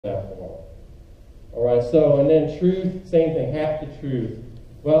after all. All right, so, and then truth, same thing, half the truth.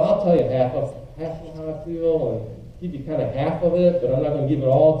 Well, I'll tell you half of how I feel and give you kind of half of it, but I'm not going to give it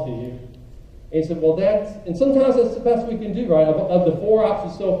all to you. And he said, well, and sometimes that's the best we can do, right? Of the four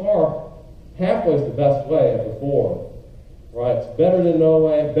options so far, halfway is the best way of the four, right? It's better than no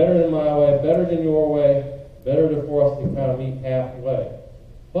way, better than my way, better than your way, better for us to kind of meet halfway.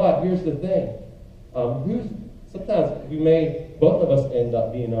 But here's the thing. Sometimes both of us end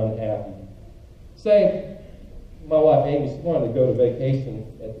up being unhappy. Say, my wife Amy, she wanted to go to vacation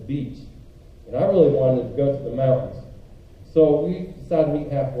at the beach, and I really wanted to go to the mountains. So we decided to meet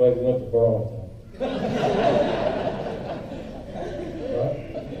halfway. We went to Burlington. Right?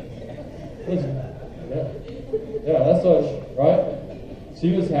 Yeah, that's what, right?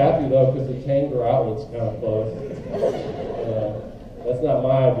 She was happy, though, because the Tanger Outlet's kind of close. That's not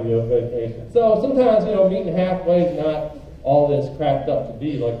my idea of vacation. So sometimes, meeting halfway is not all that it's cracked up to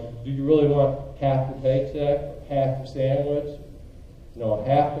be. Like, do you really want half your paycheck, half your sandwich,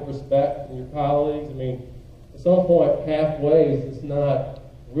 half the respect from your colleagues? I mean, at some point, halfway is just not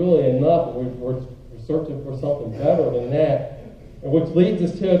really enough. We're searching for something better than that. And which leads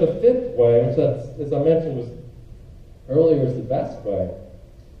us to the fifth way, which, as I mentioned earlier, is the best way.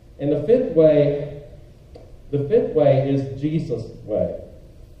 And the fifth way is Jesus' way.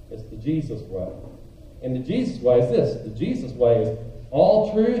 It's the Jesus way. And the Jesus way is this. The Jesus way is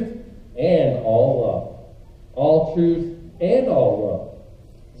all truth and all love. All truth and all love.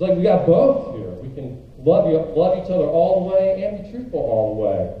 It's like we got both here. We can love each other all the way and be truthful all the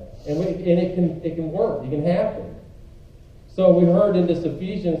way. And it can work. It can happen. So we heard in this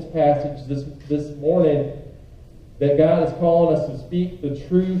Ephesians passage this morning that God is calling us to speak the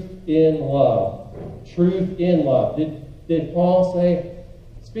truth in love. Truth in love. Did Paul say,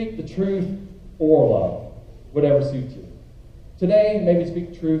 speak the truth or love? Whatever suits you. Today, maybe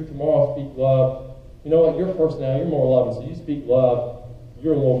speak truth. Tomorrow, speak love. You know what? Your personality, you're more loving, so you speak love.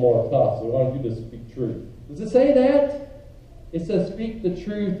 You're a little more tough, so why don't you just speak truth? Does it say that? It says speak the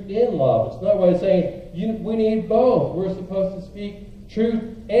truth in love. It's another way of saying we need both. We're supposed to speak truth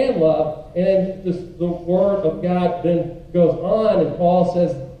and love. And then the Word of God then goes on, and Paul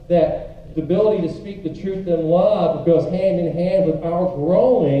says that the ability to speak the truth in love goes hand in hand with our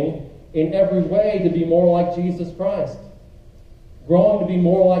growing in every way to be more like Jesus Christ. Growing to be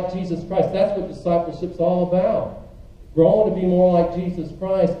more like Jesus Christ. That's what discipleship's all about. Growing to be more like Jesus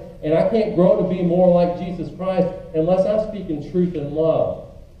Christ. And I can't grow to be more like Jesus Christ unless I'm speaking truth and love.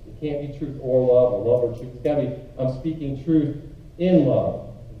 It can't be truth or love or truth. It's got to be I'm speaking truth in love.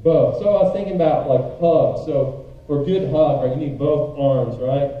 Both. So I was thinking about like hugs. So for a good hug, right, you need both arms,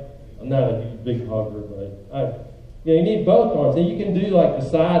 right? I'm not a big hugger, but you need both arms. And you can do like the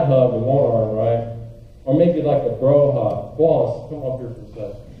side hug with one arm, right? Or maybe like a bro hug. Wallace, come up here for a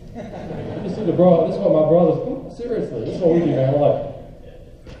second. You just see the bro. This is what my brothers. Come on, seriously, this is what we do, man. We're like.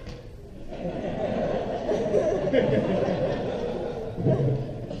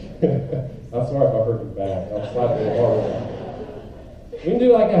 I'm sorry if I hurt your back. I'm slapping you hard. We can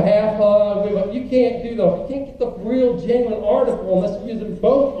do like a half hug, but you can't get the real genuine article unless you're using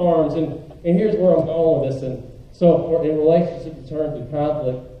both arms. And here's where I'm going with this. And so in relationship in terms of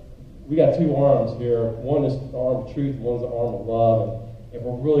conflict, we got two arms here. One is the arm of truth, one's the arm of love. And if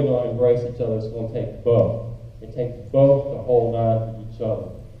we're really going to embrace each other, it's going to take both. It takes both to hold on to each other.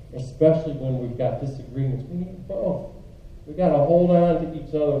 Especially when we've got disagreements. We need both. We've got to hold on to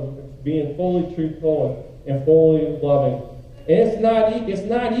each other, being fully truthful and fully loving. And it's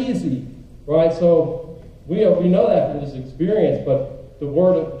not easy, right? So we know that from this experience, but the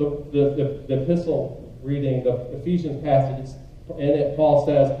word of the epistle reading, the Ephesians passage, in it Paul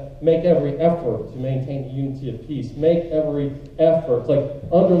says, make every effort to maintain the unity of peace. Make every effort. It's like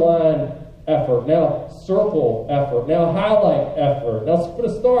underline effort. Now circle effort. Now highlight effort. Now put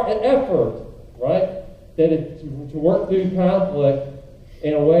a star at effort, right? To work through conflict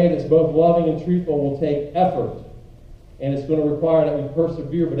in a way that's both loving and truthful will take effort. And it's going to require that we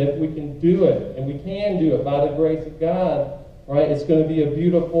persevere. But if we can do it, and we can do it by the grace of God, right? It's going to be a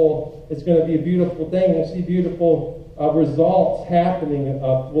beautiful thing. We'll see beautiful results happening.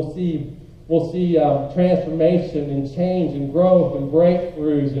 We'll see transformation and change and growth and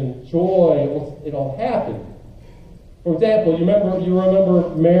breakthroughs and joy. It'll happen. For example, you remember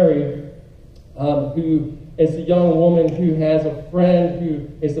Mary, who is a young woman who has a friend who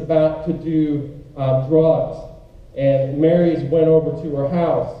is about to do drugs. And Mary's went over to her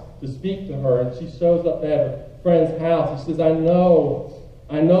house to speak to her, and she shows up at her friend's house. She says, I know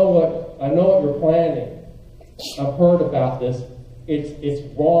what you're planning. I've heard about this. It's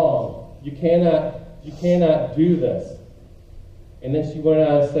wrong. You cannot do this. And then she went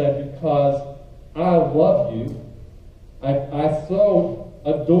on and said, because I love you, I so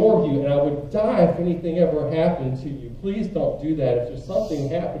adore you, and I would die if anything ever happened to you. Please don't do that. If there's something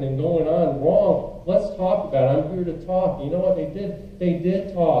happening, going on wrong, let's talk about it. I'm here to talk. You know what they did? They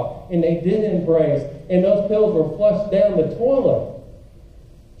did talk, and they did embrace, and those pills were flushed down the toilet.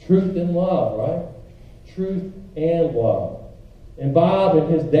 Truth and love, right? Truth and love. And Bob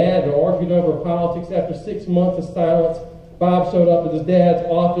and his dad are arguing over politics. After 6 months of silence, Bob showed up at his dad's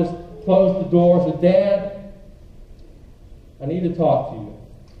office, closed the door, said, Dad, I need to talk to you.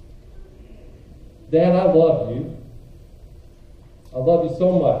 Dad, I love you. I love you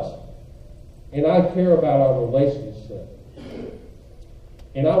so much. And I care about our relationship.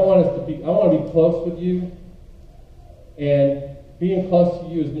 And I want to be close with you. And being close to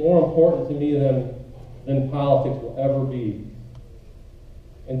you is more important to me than politics will ever be.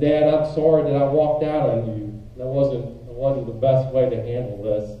 And Dad, I'm sorry that I walked out on you. That wasn't the best way to handle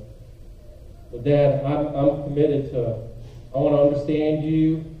this. But Dad, I'm committed to, I want to understand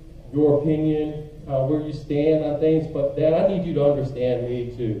you, your opinion, where you stand on things. But Dad, I need you to understand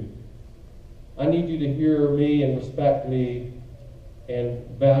me too. I need you to hear me and respect me and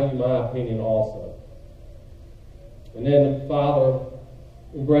value my opinion also. And then the father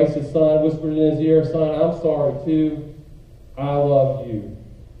embraced his son, whispered in his ear, Son, I'm sorry too. I love you.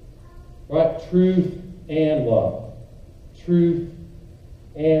 Right? Truth and love. Truth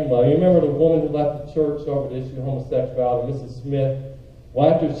and love. You remember the woman who left the church over the issue of homosexuality, Mrs. Smith?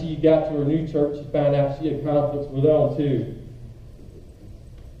 Well, after she got to her new church, she found out she had conflicts with her own too.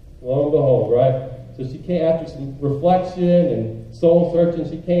 Lo and behold, right? So she came, after some reflection and soul searching,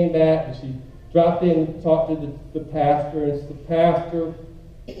 she came back and she dropped in and talked to the pastor. And the pastor,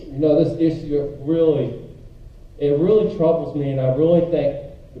 you know, this issue really troubles me, and I really think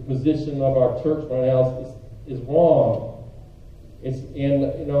the position of our church right now is wrong. And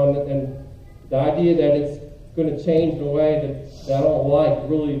the idea that it's going to change in a way that I don't like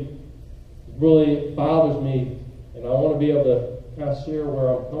really bothers me, and I want to be able to kind of share where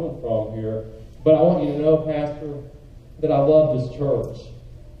I'm coming from here. But I want you to know, Pastor, that I love this church.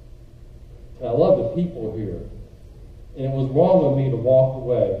 And I love the people here. And it was wrong of me to walk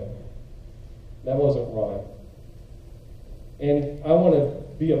away. That wasn't right. And I want to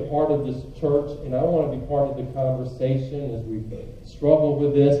be a part of this church, and I want to be part of the conversation as we struggle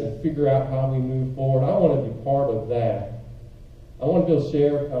with this and figure out how we move forward. I want to be part of that. I want to be able to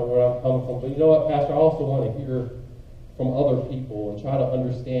share kind of where I'm coming from. But you know what, Pastor? I also want to hear from other people and try to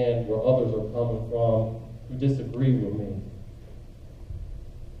understand where others are coming from who disagree with me.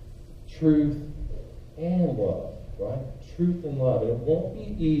 Truth and love, right? Truth and love. And it won't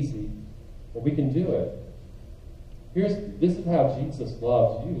be easy, but we can do it. This is how Jesus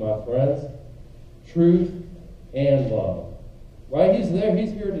loves you, my friends. Truth and love. Right? He's there.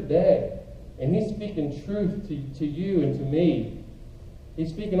 He's here today. And he's speaking truth to you and to me. He's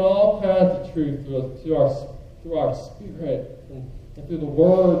speaking all kinds of truth through our spirit and through the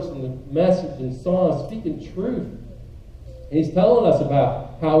words and the message and songs, speaking truth. And he's telling us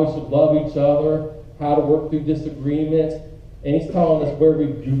about how we should love each other, how to work through disagreements, and he's telling us where we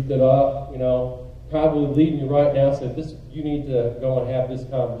goofed it up, probably leading you right now, said, you need to go and have this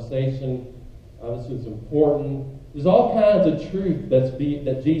conversation. This is important. There's all kinds of truth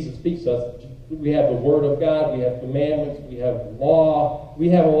that Jesus speaks to us. We have the Word of God, we have commandments, we have law, we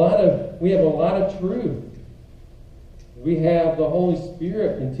have a lot of truth. We have the Holy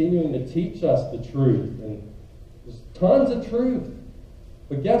Spirit continuing to teach us the truth. And there's tons of truth.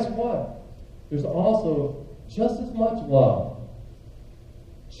 But guess what? There's also just as much love.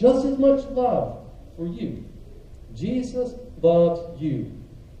 Just as much love for you. Jesus loves you.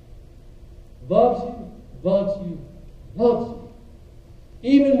 Loves you, loves you, loves you.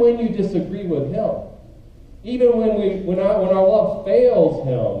 Even when you disagree with him. Even when our love fails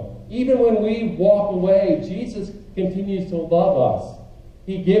him. Even when we walk away, Jesus continues to love us.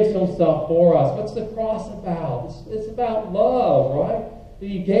 He gives himself for us. What's the cross about? It's about love, right? That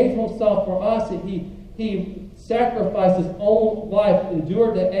he gave himself for us. That he sacrificed his own life,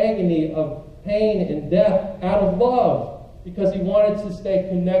 endured the agony of pain and death out of love, because he wanted to stay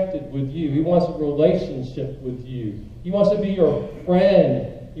connected with you. He wants a relationship with you. He wants to be your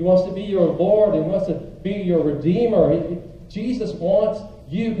friend. He wants to be your Lord. He wants to be your Redeemer. Jesus wants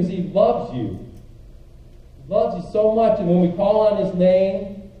you because he loves you. He loves you so much. And when we call on his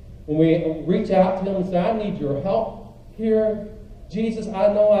name, when we reach out to him and say, I need your help here, Jesus,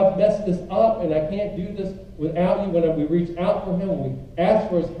 I know I've messed this up and I can't do this without you. When we reach out for him, when we ask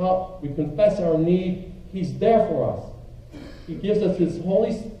for his help, we confess our need, he's there for us. He gives us his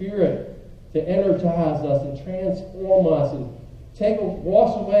Holy Spirit to energize us and transform us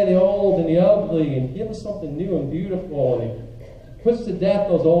wash away the old and the ugly and give us something new and beautiful. And He puts to death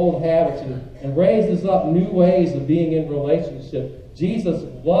those old habits and raises up new ways of being in relationship. Jesus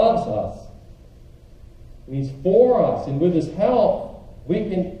loves us. And He's for us. And with His help, we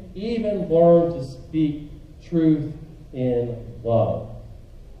can even learn to speak truth in love.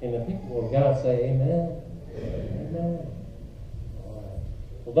 And the people of God say, amen. Amen. All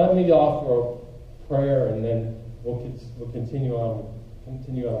right. Well, let me offer a prayer, and then we'll continue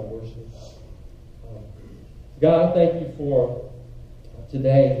on worship. God, thank you for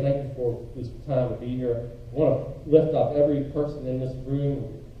today. Thank you for this time to be here. I want to lift up every person in this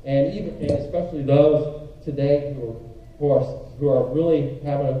room, and especially those today who are really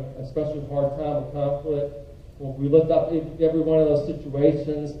having a especially hard time with conflict. Well, we lift up every one of those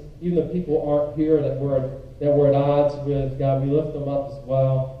situations, even the people aren't here that we're at odds with. God, we lift them up as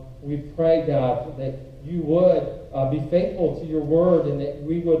well. We pray, God, that you would be faithful to your word, and that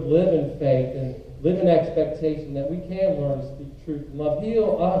we would live in faith and live in expectation that we can learn to speak truth and love.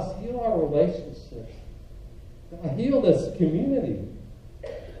 Heal us, heal our relationships. God, heal this community.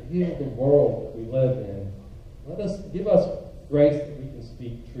 Heal the world that we live in. Give us grace that we can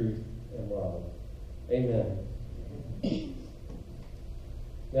speak truth and love. Amen.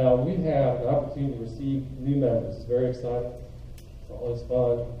 Now, we have an opportunity to receive new members. It's very exciting. It's always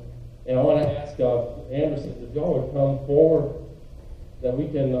fun. And I want to ask Anderson if y'all would come forward that we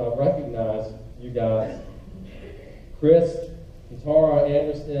can recognize you guys. Chris, Tara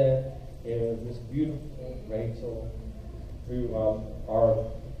Anderson, and this beautiful Rachel, who are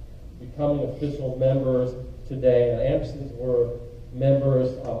becoming official members today. The Andersons were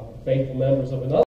faithful members of another